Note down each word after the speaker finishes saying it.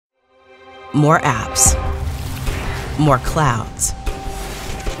More apps, more clouds,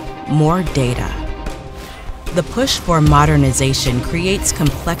 more data. The push for modernization creates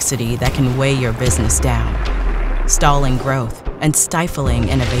complexity that can weigh your business down, stalling growth and stifling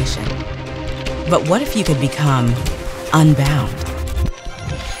innovation. But what if you could become unbound?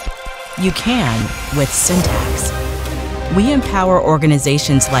 You can with Syntax. We empower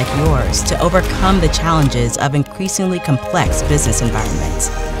organizations like yours to overcome the challenges of increasingly complex business environments,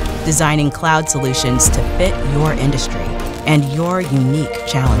 designing cloud solutions to fit your industry and your unique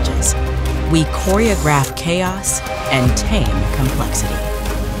challenges. We choreograph chaos and tame complexity.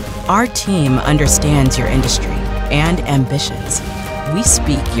 Our team understands your industry and ambitions. We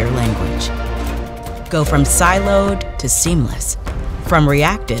speak your language. Go from siloed to seamless, from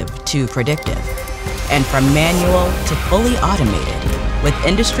reactive to predictive, and from manual to fully automated with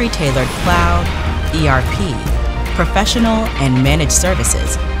industry-tailored cloud, ERP, professional and managed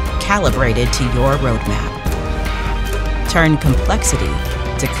services calibrated to your roadmap. Turn complexity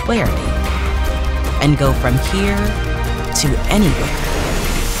to clarity and go from here to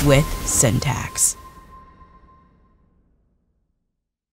anywhere with Syntax.